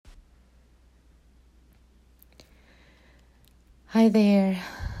Hi there.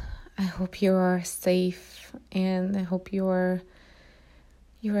 I hope you are safe and I hope you are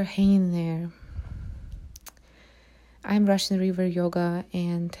hanging there. I'm Russian River Yoga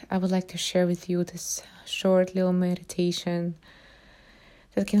and I would like to share with you this short little meditation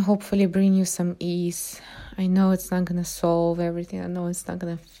that can hopefully bring you some ease. I know it's not going to solve everything. I know it's not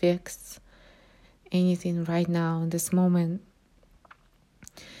going to fix anything right now in this moment.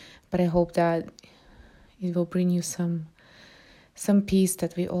 But I hope that it will bring you some peace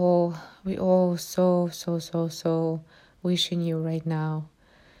that we all so wishing you right now.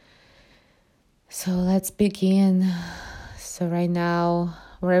 So let's begin. So right now,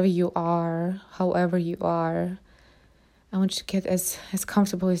 wherever you are, however you are, I want you to get as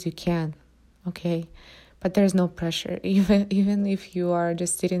comfortable as you can, okay? But there's no pressure. Even if you are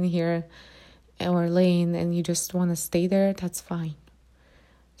just sitting here or laying and you just want to stay there, that's fine.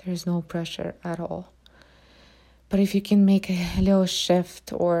 There's no pressure at all. But if you can make a little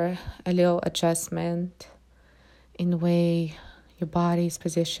shift or a little adjustment in the way your body is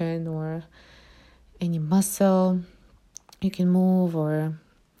positioned or any muscle you can move, or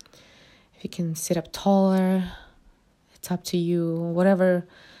if you can sit up taller, it's up to you. Whatever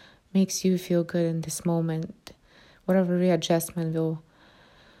makes you feel good in this moment, whatever readjustment will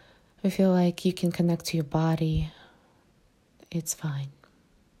feel like you can connect to your body, it's fine.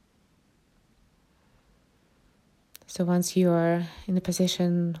 So once you are in a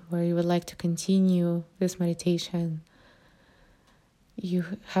position where you would like to continue this meditation, you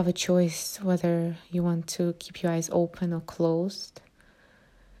have a choice whether you want to keep your eyes open or closed.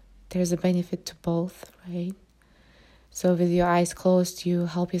 There's a benefit to both, right? So with your eyes closed, you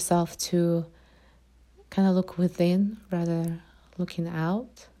help yourself to kind of look within rather looking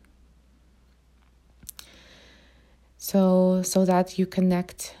out. So that you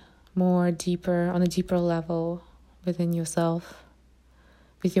connect more deeper, on a deeper level within yourself,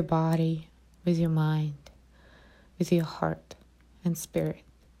 with your body, with your mind, with your heart and spirit.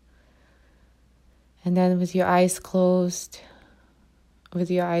 And then with your eyes closed,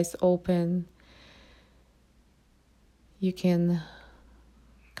 with your eyes open, you can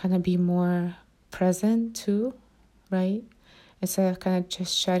kind of be more present too, right? Instead of kind of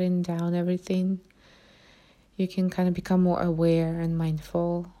just shutting down everything, you can kind of become more aware and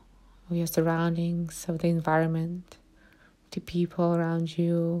mindful of your surroundings, of the environment, the people around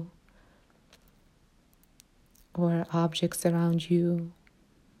you, or objects around you.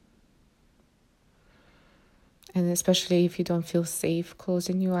 And especially if you don't feel safe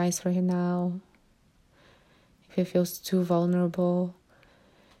closing your eyes right now, if it feels too vulnerable,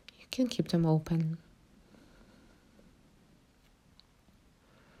 you can keep them open.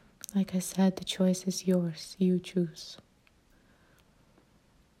 Like I said, the choice is yours. You choose.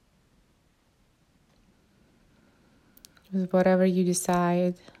 With whatever you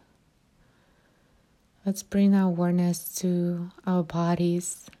decide, let's bring our awareness to our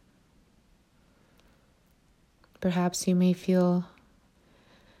bodies. Perhaps you may feel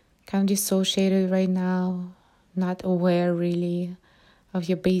kind of dissociated right now, not aware really of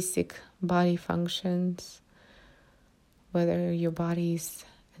your basic body functions, whether your body is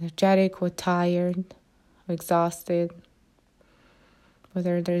energetic or tired or exhausted,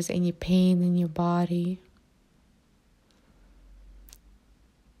 whether there's any pain in your body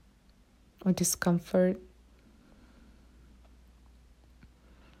or discomfort,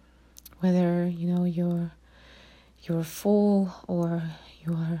 whether you're full or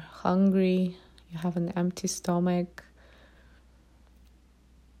you are hungry, you have an empty stomach.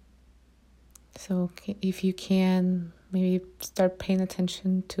 So if you can, maybe start paying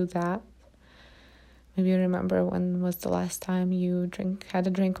attention to that. Maybe remember when was the last time you had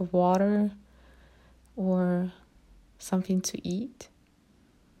a drink of water or something to eat.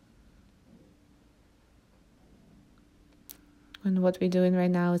 And what we're doing right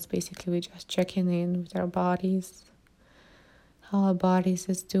now is basically we're just checking in with our bodies, how our bodies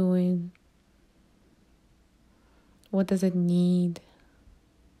is doing, what does it need,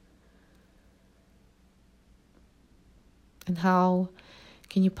 and how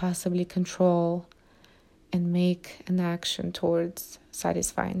can you possibly control and make an action towards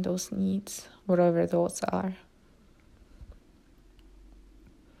satisfying those needs, whatever those are.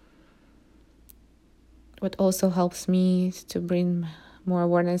 What also helps me to bring more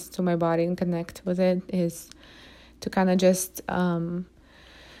awareness to my body and connect with it is to kind of just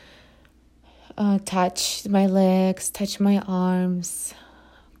touch my legs, touch my arms,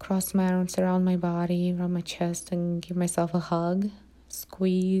 cross my arms around my body, around my chest, and give myself a hug.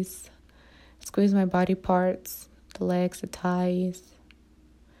 Squeeze my body parts, the legs, the thighs,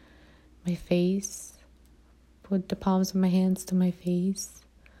 my face. put the palms of my hands to my face,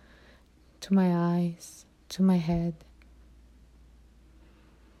 to my eyes, to my head.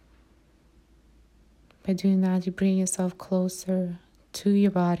 By doing that, you bring yourself closer to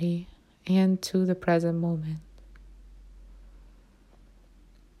your body and to the present moment.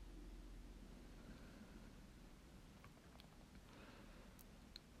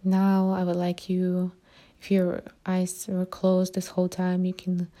 Now I would like you, if your eyes were closed this whole time, you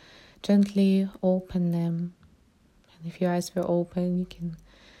can gently open them. And if your eyes were open, you can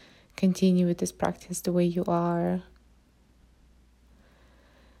continue with this practice the way you are.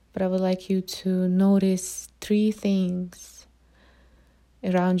 But I would like you to notice 3 things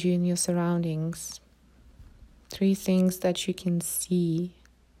around you in your surroundings. 3 things that you can see.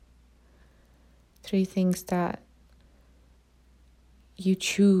 3 things that you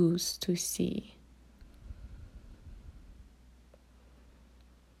choose to see.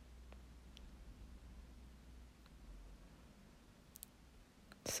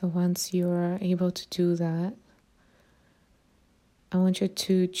 So once you're able to do that, I want you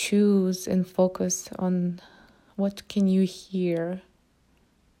to choose and focus on what can you hear.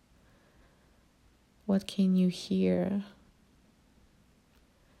 What can you hear?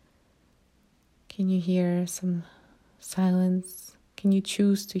 Can you hear some silence? Can you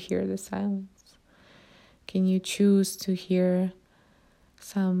choose to hear the silence? Can you choose to hear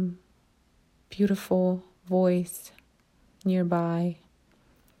some beautiful voice nearby,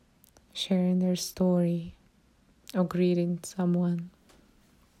 sharing their story or greeting someone?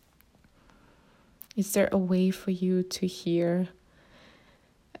 Is there a way for you to hear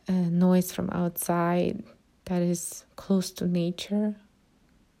a noise from outside that is close to nature?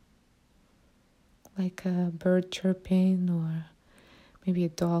 Like a bird chirping, or maybe a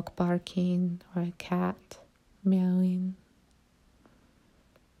dog barking, or a cat meowing.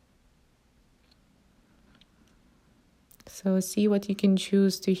 So see what you can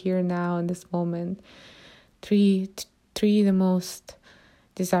choose to hear now in this moment. Three the most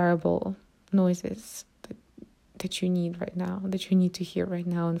desirable noises that you need right now, that you need to hear right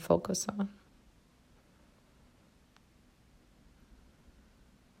now and focus on.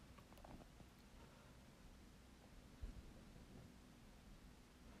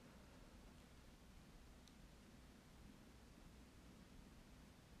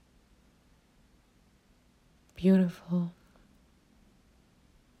 Beautiful.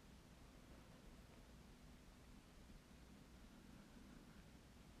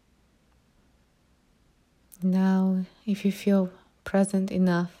 Now, if you feel present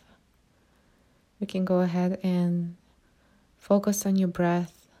enough, we can go ahead and focus on your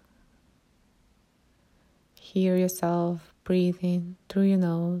breath. Hear yourself breathing through your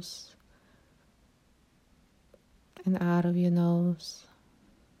nose and out of your nose.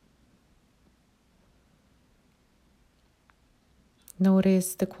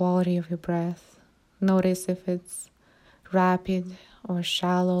 Notice the quality of your breath. Notice if it's rapid or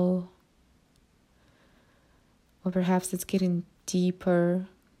shallow, or perhaps it's getting deeper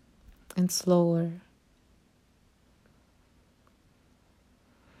and slower.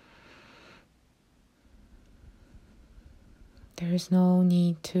 There is no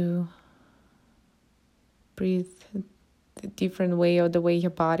need to breathe a different way or the way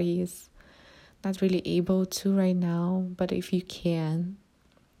your body is not really able to right now. But if you can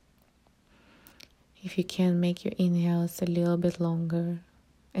make your inhales a little bit longer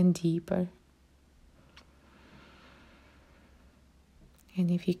and deeper. And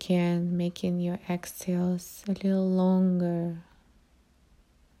if you can, making your exhales a little longer.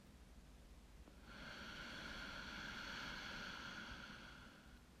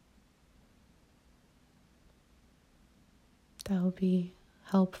 That will be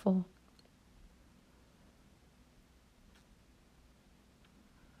helpful.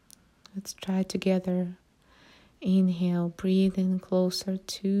 Let's try together. Inhale, breathe in closer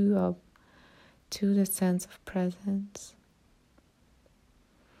to the sense of presence.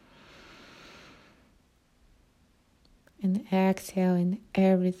 And exhale in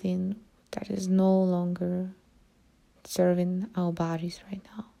everything that is no longer serving our bodies right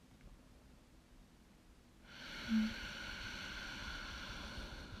now.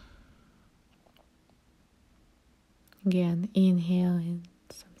 Again, inhale in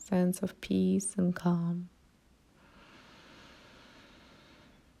some sense of peace and calm.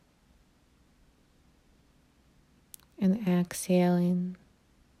 And exhaling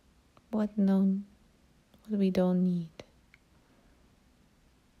what we don't need.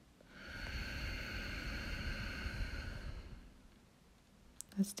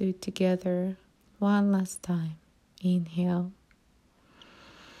 Let's do it together one last time. Inhale.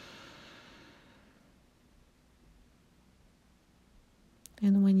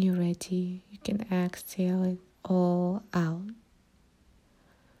 And when you're ready, you can exhale it all out.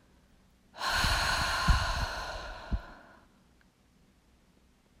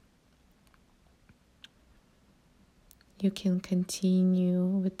 You can continue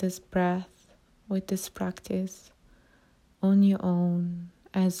with this breath, with this practice on your own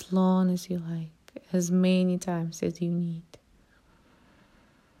as long as you like, as many times as you need.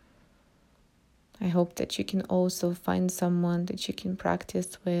 I hope that you can also find someone that you can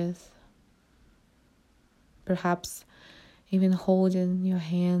practice with, perhaps even holding your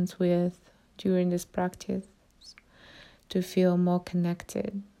hands with during this practice to feel more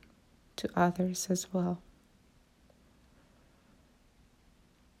connected to others as well.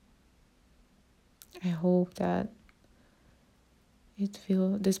 I hope that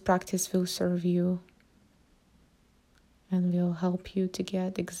this practice will serve you and will help you to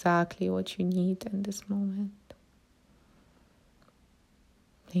get exactly what you need in this moment.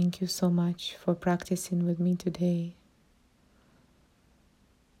 Thank you so much for practicing with me today.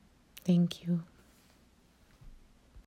 Thank you.